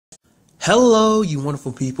Hello, you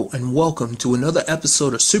wonderful people, and welcome to another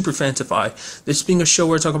episode of Super-Fanta-Fi. This being a show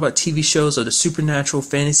where I talk about TV shows of the supernatural,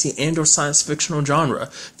 fantasy, and/or science fictional genre.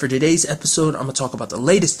 For today's episode, I'm going to talk about the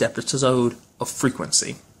latest episode of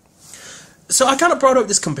Frequency. So I kind of brought up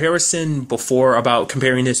this comparison before about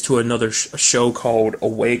comparing this to another show called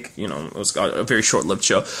Awake. You know, it was a very short-lived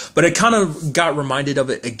show. But I kind of got reminded of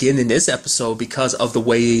it again in this episode because of the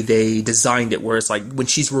way they designed it, where it's like when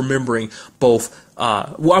she's remembering both,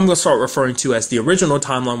 I'm going to start referring to as the original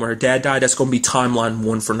timeline where her dad died. That's going to be timeline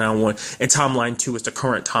 1 from now on. And timeline 2 is the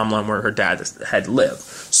current timeline where her dad had lived.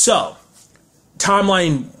 So,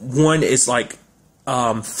 timeline 1 is like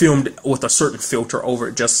filmed with a certain filter over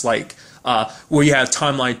it, just like where you have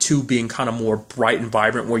timeline 2 being kind of more bright and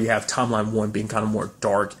vibrant, where you have timeline 1 being kind of more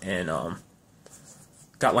dark and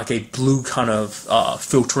got like a blue kind of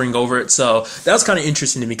filtering over it. So that was kind of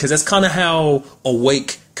interesting to me because that's kind of how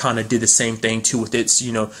Awake kind of did the same thing too with its,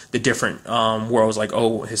 you know, the different worlds. Like,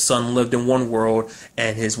 oh, his son lived in one world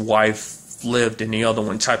and his wife lived in the other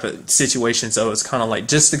one type of situation. So it's kind of like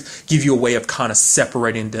just to give you a way of kind of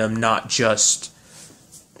separating them, not just,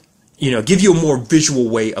 you know, give you a more visual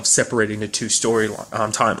way of separating the two story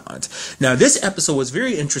timelines. Now, this episode was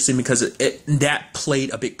very interesting because that played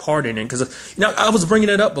a big part in it. Because, you know, I was bringing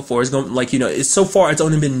it up before. It's going, like, you know, so far it's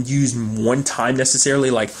only been used one time necessarily.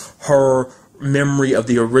 Like her memory of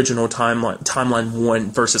the original timeline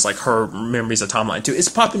 1 versus like her memories of timeline 2. It's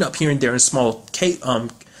popping up here and there in small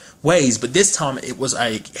ways, but this time it was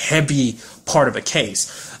a heavy part of a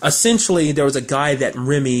case. Essentially, there was a guy that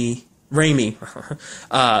Raimi,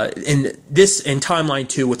 in timeline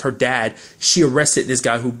 2 with her dad, she arrested this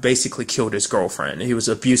guy who basically killed his girlfriend. He was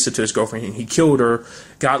abusive to his girlfriend and he killed her,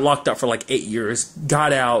 got locked up for like 8 years,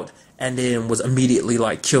 got out, and then was immediately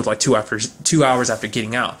like killed like 2 hours after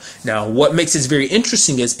getting out. Now, what makes this very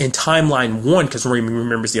interesting is in timeline 1, because Raimi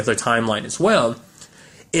remembers the other timeline as well,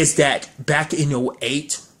 is that back in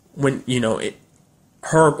 2008, when, you know,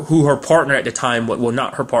 her partner at the time, well,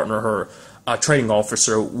 not her partner, her training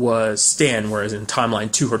officer was Stan, whereas in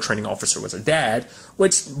timeline 2 her training officer was her dad,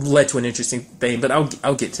 which led to an interesting thing, but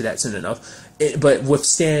I'll get to that soon enough. But with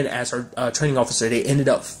Stan as her training officer, they ended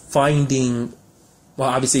up finding, well,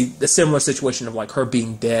 obviously the similar situation of like her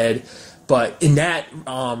being dead, but in that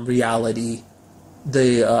reality,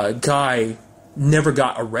 the guy never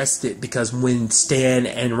got arrested because when Stan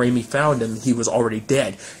and Raimi found him, he was already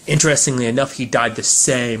dead. Interestingly enough, he died the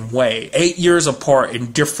same way. 8 years apart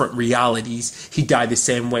in different realities, he died the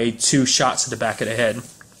same way, 2 shots to the back of the head.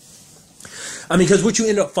 I mean, because what you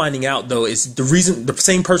end up finding out, though, is the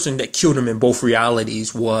same person that killed him in both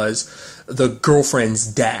realities was the girlfriend's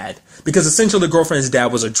dad. Because essentially the girlfriend's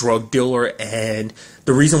dad was a drug dealer, and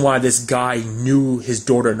the reason why this guy knew his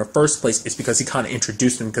daughter in the first place is because he kind of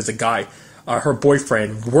introduced him, because the guy, her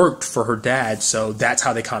boyfriend, worked for her dad, so that's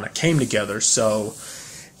how they kind of came together. So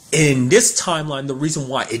in this timeline, the reason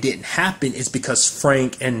why it didn't happen is because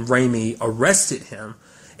Frank and Raimi arrested him.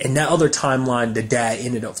 In that other timeline, the dad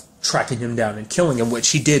ended up tracking him down and killing him, which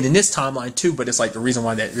he did in this timeline too, but it's like the reason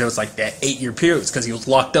why that there was like that 8-year period was because he was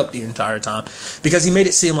locked up the entire time, because he made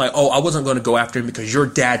it seem like, oh, I wasn't going to go after him because your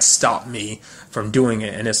dad stopped me from doing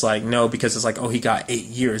it. And it's like, no, because it's like, oh, he got 8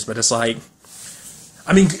 years. But it's like,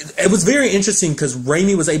 I mean, it was very interesting because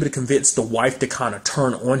Raimi was able to convince the wife to kind of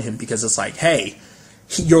turn on him, because it's like, hey,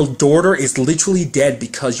 your daughter is literally dead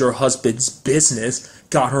because your husband's business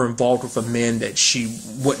got her involved with a man that she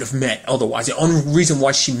wouldn't have met otherwise. The only reason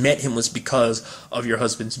why she met him was because of your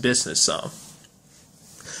husband's business. So,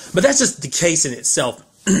 but that's just the case in itself,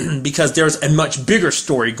 because there's a much bigger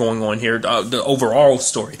story going on here, the overall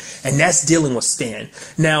story, and that's dealing with Stan.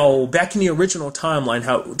 Now, back in the original timeline,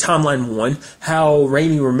 timeline 1, how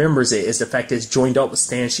Raimi remembers it is the fact that it's joined up with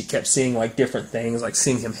Stan. She kept seeing like different things, like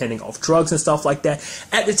seeing him handing off drugs and stuff like that.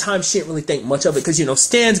 At the time, she didn't really think much of it, because, you know,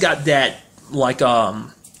 Stan's got that, like,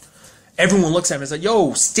 everyone looks at him and is like,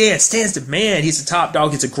 yo, Stan's the man. He's the top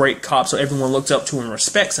dog. He's a great cop. So everyone looks up to him and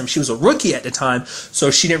respects him. She was a rookie at the time,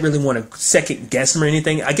 so she didn't really want to second guess him or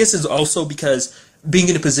anything. I guess it's also because being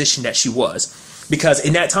in the position that she was. Because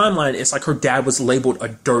in that timeline, it's like her dad was labeled a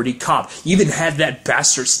dirty cop. You even had that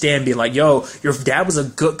bastard Stan being like, yo, your dad was a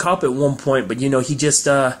good cop at one point, but, you know, he just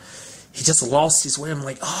lost his way. I'm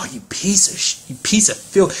like, oh, you piece of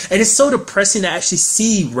filth. And it's so depressing to actually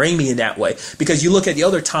see Raimi in that way, because you look at the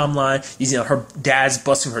other timeline, you know, her dad's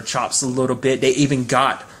busting her chops a little bit. They even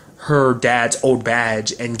got her dad's old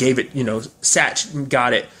badge and gave it, you know, Satch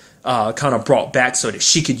got it kind of brought back so that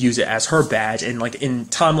she could use it as her badge. And like in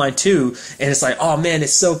timeline 2, and it's like, oh man,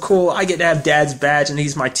 it's so cool. I get to have dad's badge and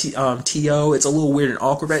he's my TO. It's a little weird and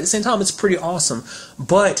awkward, but at the same time, it's pretty awesome.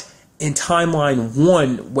 But in timeline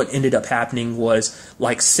 1, what ended up happening was,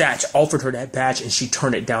 like, Satch offered her that badge and she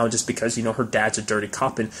turned it down just because, you know, her dad's a dirty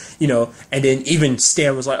cop. And, you know, and then even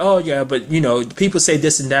Stan was like, oh, yeah, but, you know, people say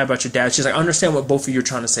this and that about your dad. She's like, I understand what both of you are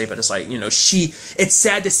trying to say, but it's like, you know, it's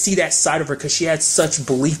sad to see that side of her because she had such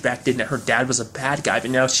belief back then that her dad was a bad guy, but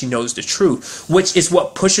now she knows the truth, which is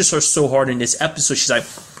what pushes her so hard in this episode. She's like,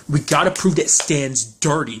 we gotta prove that Stan's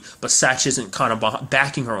dirty, but Satch isn't kind of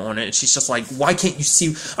backing her on it. And she's just like, why can't you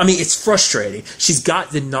see? I mean, it's frustrating. She's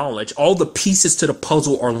got the knowledge. All the pieces to the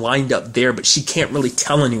puzzle are lined up there, but she can't really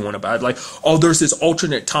tell anyone about it. Like, oh, there's this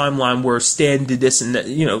alternate timeline where Stan did this and that.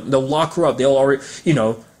 You know, they'll lock her up. They'll already, you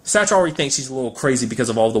know, Satch already thinks she's a little crazy because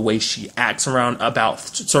of all the way she acts around about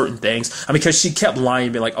certain things. I mean, because she kept lying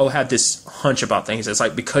and being like, oh, I have this hunch about things. It's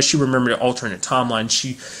like, because she remembered the alternate timeline,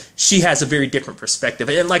 she has a very different perspective.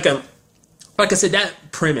 And like I said, that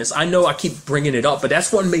premise, I know I keep bringing it up, but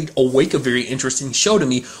that's what made Awake a very interesting show to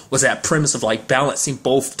me, was that premise of like balancing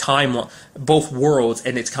both worlds,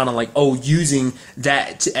 and it's kind of like, oh, using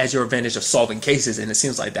that as your advantage of solving cases, and it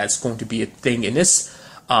seems like that's going to be a thing in this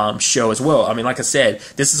show as well. I mean, like I said,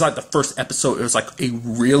 this is like the first episode. It was like a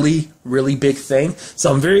really, really big thing. So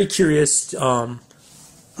I'm very curious to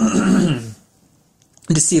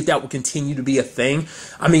see if that will continue to be a thing.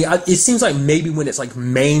 I mean, it seems like maybe when it's like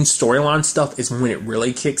main storyline stuff is when it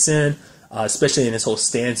really kicks in, especially in this whole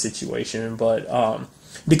Stan situation. But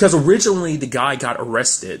because originally the guy got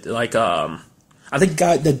arrested, like I think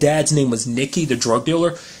the dad's name was Nicky, the drug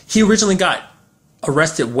dealer. He originally got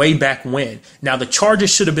arrested way back when. Now, the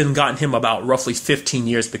charges should have been gotten him about roughly 15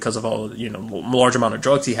 years because of all, you know, large amount of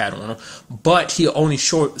drugs he had on him. But he only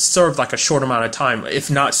served like a short amount of time,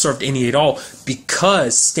 if not served any at all,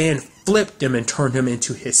 because Stan flipped him and turned him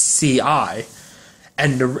into his CI.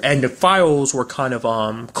 And the files were kind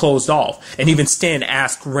of closed off. And even Stan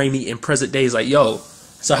asked Raimi in present day, he's like, yo,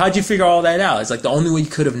 so how'd you figure all that out? It's like the only way you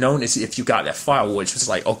could have known is if you got that file, which was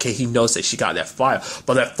like, okay, he knows that she got that file.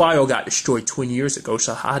 But that file got destroyed 20 years ago,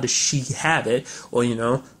 so how does she have it? Well, you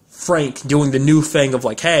know, Frank doing the new thing of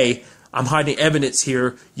like, hey, I'm hiding evidence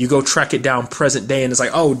here. You go track it down present day, and it's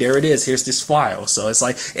like, oh, there it is. Here's this file. So it's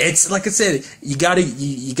like I said, you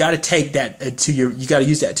gotta take that you gotta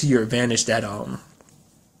use that to your advantage. That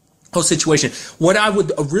whole situation. What I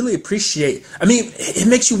would really appreciate, I mean, it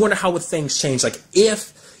makes you wonder how would things change. Like,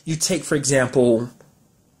 if you take, for example,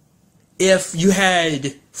 if you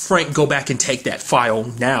had Frank go back and take that file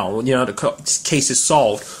now, you know, the case is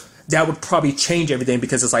solved, that would probably change everything,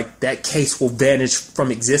 because it's like that case will vanish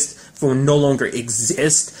will no longer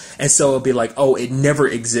exist, and so it'll be like, oh, it never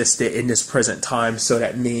existed in this present time, so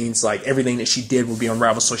that means like everything that she did will be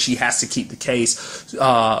unraveled, so she has to keep the case,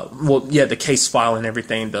 the case file and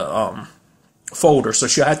everything, the folder, so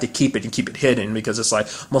she'll have to keep it and keep it hidden, because it's like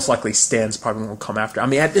most likely Stan's probably going to come after. I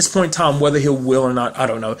mean, at this point in time, whether he will or not, I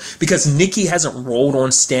don't know, because Nikki hasn't rolled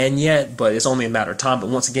on Stan yet, but it's only a matter of time. But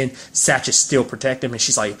once again, Satch is still protecting him, and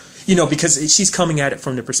she's like, you know, because she's coming at it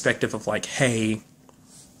from the perspective of like, hey,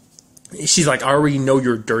 she's like, I already know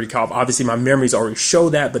you're a dirty cop. Obviously, my memories already show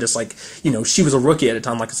that, but it's like, you know, she was a rookie at the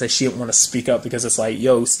time. Like I said, she didn't want to speak up because it's like,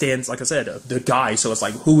 yo, Stan's, like I said, the guy. So it's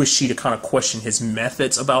like, who is she to kind of question his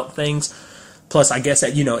methods about things? Plus, I guess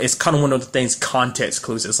that, you know, it's kind of one of the things, context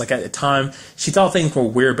clues. It's like at the time, she thought things were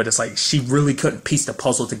weird, but it's like she really couldn't piece the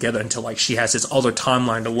puzzle together until like she has this other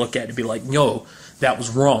timeline to look at to be like, yo, that was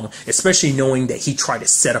wrong. Especially knowing that he tried to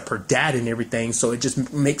set up her dad and everything, so it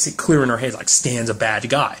just makes it clear in her head, like, Stan's a bad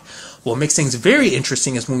guy. What makes things very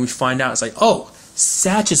interesting is when we find out, it's like, oh,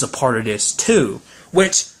 Satch is a part of this too,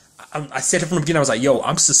 which I said it from the beginning. I was like, yo,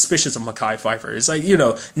 I'm suspicious of Mekhi Phifer. It's like, you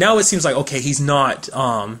know, now it seems like, okay, he's not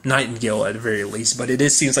Nightingale at the very least, but it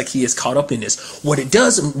seems like he is caught up in this. What it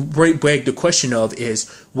does beg the question of is,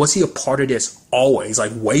 was he a part of this always?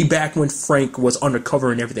 Like, way back when Frank was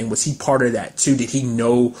undercover and everything, was he part of that too? Did he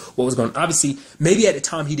know what was going on? Obviously, maybe at the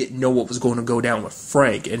time he didn't know what was going to go down with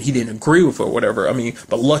Frank, and he didn't agree with it or whatever. I mean,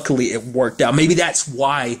 but luckily it worked out. Maybe that's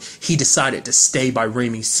why he decided to stay by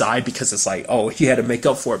Raimi's side, because it's like, oh, he had to make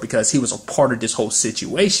up for it because he was a part of this whole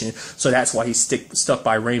situation. So that's why he stuck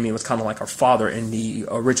by Raimi and was kind of like our father in the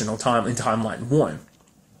original timeline 1.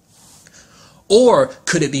 Or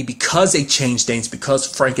could it be because they changed things, because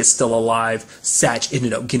Frank is still alive, Satch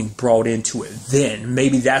ended up getting brought into it then?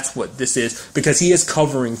 Maybe that's what this is, because he is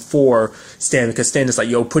covering for Stan, because Stan is like,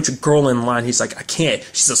 yo, put your girl in line. He's like, I can't.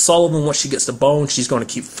 She's a Sullivan. Once she gets the bone, she's going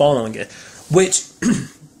to keep following it. Which,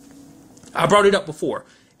 I brought it up before.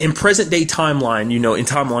 In present day timeline, you know, in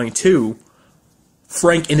timeline 2,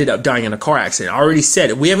 Frank ended up dying in a car accident. I already said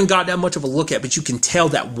it. We haven't got that much of a look at, but you can tell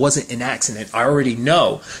that wasn't an accident. I already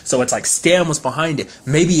know. So it's like Stan was behind it.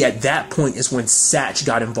 Maybe at that point is when Satch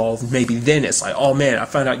got involved. Maybe then it's like, oh man, I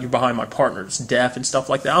found out you're behind my partner's death and stuff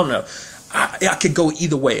like that. I don't know. I could go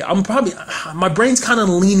either way. My brain's kind of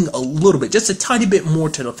leaning a little bit, just a tiny bit more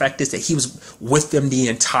to the fact is that he was with them the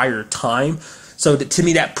entire time. So to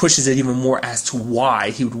me, that pushes it even more as to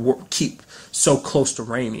why he would keep so close to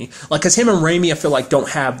Raimi. Like, because him and Raimi, I feel like, don't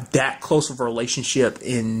have that close of a relationship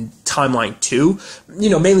in Timeline 2. You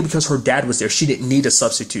know, mainly because her dad was there. She didn't need a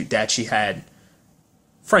substitute dad. She had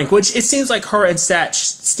Frank, which it seems like her and Satch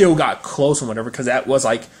still got close and whatever, because that was,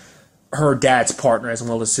 like, her dad's partner as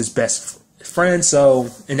well as his best friend. So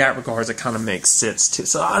in that regards, it kind of makes sense too.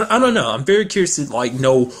 So I don't know. I'm very curious to like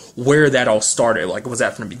know where that all started. Like, was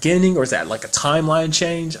that from the beginning, or is that like a timeline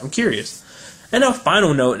change? I'm curious. And a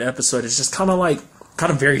final note in the episode is just kind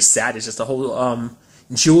of very sad. It's just the whole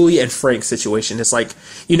Julie and Frank situation. It's like,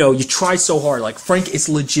 you know, you try so hard. Like, Frank is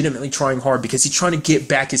legitimately trying hard because he's trying to get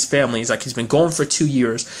back his family. He's like, he's been gone for 2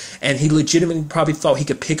 years, and he legitimately probably thought he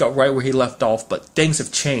could pick up right where he left off, but things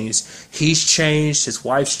have changed. He's changed, his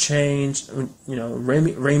wife's changed, you know,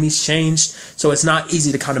 Raimi's changed. So it's not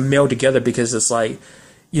easy to kind of meld together, because it's like,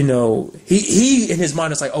 you know, he in his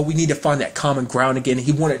mind is like, oh, we need to find that common ground again.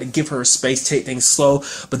 He wanted to give her a space, take things slow,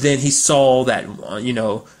 but then he saw that, you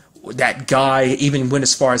know, that guy even went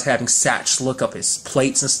as far as having Satch look up his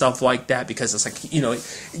plates and stuff like that, because it's like, you know,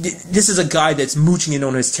 this is a guy that's mooching in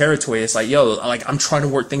on his territory. It's like, yo, like, I'm trying to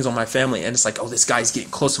work things on my family, and it's like, oh, this guy's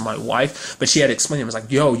getting close to my wife. But she had to explain to him, it's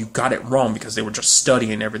like, yo, you got it wrong, because they were just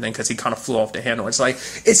studying everything, because he kind of flew off the handle. It's like,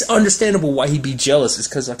 it's understandable why he'd be jealous. It's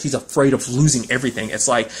because, like, he's afraid of losing everything. It's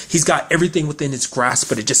like he's got everything within his grasp,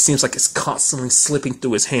 but it just seems like it's constantly slipping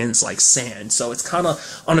through his hands like sand. So it's kind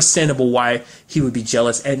of understandable why he would be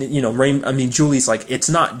jealous. And, you know, Julie's like, it's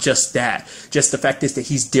not just that. Just the fact is that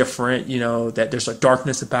he's different, you know, that there's a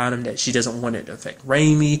darkness about him, that she doesn't want it to affect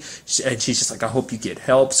Raimi. And she's just like, I hope you get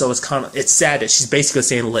help. So it's sad that she's basically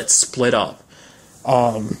saying, let's split up.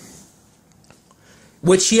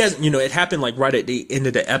 Which she has, you know, it happened like right at the end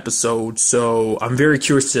of the episode. So I'm very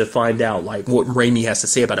curious to find out like what Raimi has to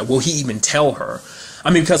say about it. Will he even tell her?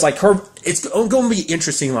 I mean, because like it's going to be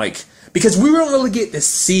interesting, like, because we don't really get to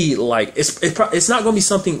see, like, it's not going to be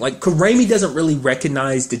something, like, because Raimi doesn't really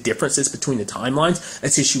recognize the differences between the timelines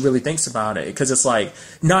until she really thinks about it. Because it's like,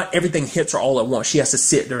 not everything hits her all at once. She has to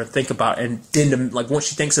sit there and think about it. And then, like, once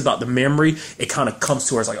she thinks about the memory, it kind of comes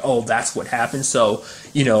to her as like, oh, that's what happened. So,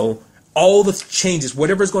 you know, all the changes,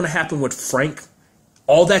 whatever's going to happen with Frank,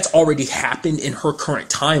 all that's already happened in her current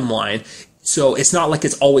timeline. So it's not like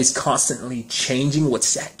it's always constantly changing.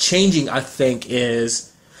 What's changing, I think, is,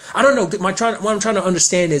 I don't know, what I'm trying to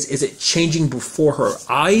understand is it changing before her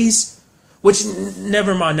eyes? Which,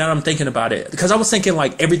 never mind, now I'm thinking about it. Because I was thinking,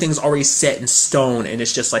 like, everything's already set in stone, and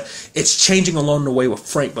it's just like, it's changing along the way with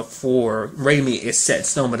Frank before Raimi is set in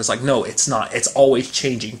stone. But it's like, no, it's not. It's always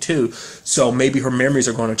changing, too. So maybe her memories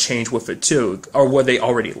are going to change with it, too. Or were they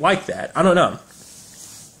already like that? I don't know.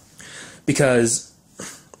 Because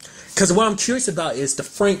what I'm curious about is the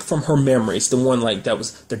Frank from her memories, the one like that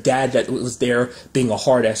was the dad that was there being a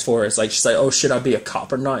hard ass for her. It's like, she's like, oh, should I be a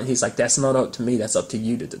cop or not? And he's like, that's not up to me. That's up to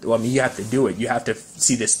you to do. I mean, you have to do it. You have to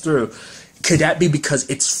see this through. Could that be because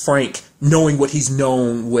it's Frank knowing what he's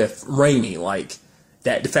known with Raimi? Like,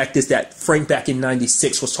 that the fact is that Frank back in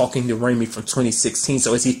 96 was talking to Raimi from 2016.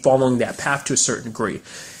 So is he following that path to a certain degree?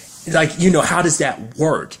 Like, you know, how does that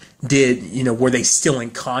work? Were they still in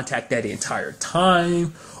contact that entire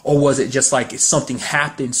time? Or was it just like something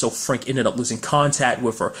happened, so Frank ended up losing contact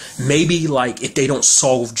with her? Maybe like if they don't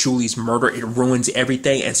solve Julie's murder, it ruins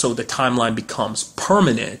everything, and so the timeline becomes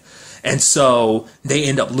permanent. And so they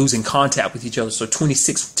end up losing contact with each other. So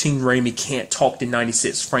 2016 Raimi can't talk to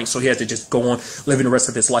 96 Frank, so he has to just go on living the rest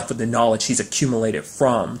of his life with the knowledge he's accumulated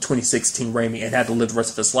from 2016 Raimi, and had to live the rest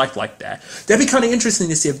of his life like that. That'd be kind of interesting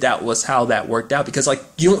to see if that was how that worked out, because like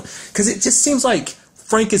because it just seems like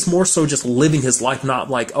Frank is more so just living his life, not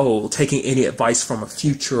like, oh, taking any advice from a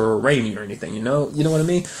future Raimi or anything, you know what I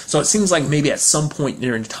mean? So it seems like maybe at some point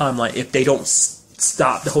during the timeline, if they don't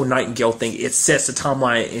stop the whole Nightingale thing, it sets the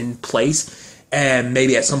timeline in place, and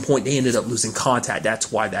maybe at some point they ended up losing contact.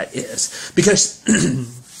 That's why that is. Because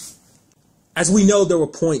as we know, there were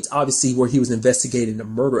points, obviously, where he was investigating the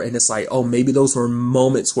murder, and it's like, oh, maybe those were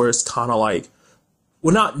moments where it's kind of like,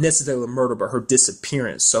 well, not necessarily murder, but her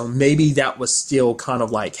disappearance. So maybe that was still kind of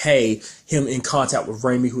like, hey, him in contact with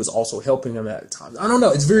Raimi, who was also helping him at the time. I don't know.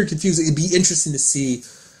 It's very confusing. It'd be interesting to see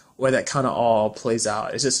way that kind of all plays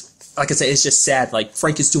out. It's just, like I said, it's just sad. Like,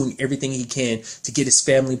 Frank is doing everything he can to get his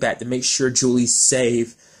family back, to make sure Julie's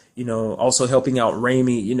safe, you know, also helping out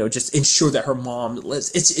Raimi, you know, just ensure that her mom,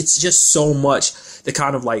 it's just so much that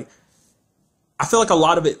kind of like, I feel like a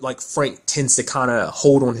lot of it, like, Frank tends to kind of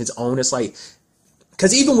hold on his own. It's like,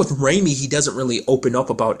 because even with Raimi, he doesn't really open up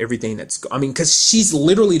about everything because she's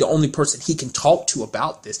literally the only person he can talk to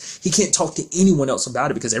about this. He can't talk to anyone else about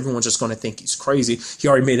it because everyone's just going to think he's crazy. He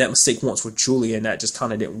already made that mistake once with Julie, and that just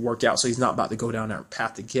kind of didn't work out, so he's not about to go down that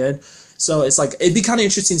path again. So it's like, it'd be kind of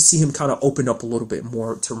interesting to see him kind of open up a little bit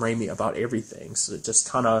more to Raimi about everything. So it just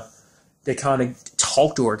kind of, they kind of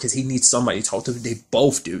talk to her because he needs somebody to talk to. They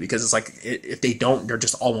both do, because it's like, if they don't, they're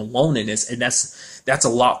just all alone in this, and that's a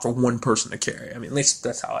lot for one person to carry. I mean, at least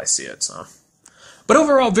that's how I see it. So, but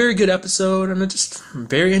overall, very good episode, and I'm just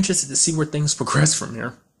very interested to see where things progress from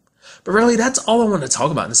here. But really, that's all I want to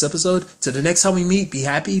talk about in this episode. Till the next time we meet, be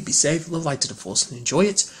happy, be safe, live life to the fullest, and enjoy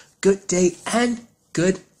it. Good day and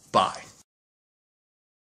goodbye.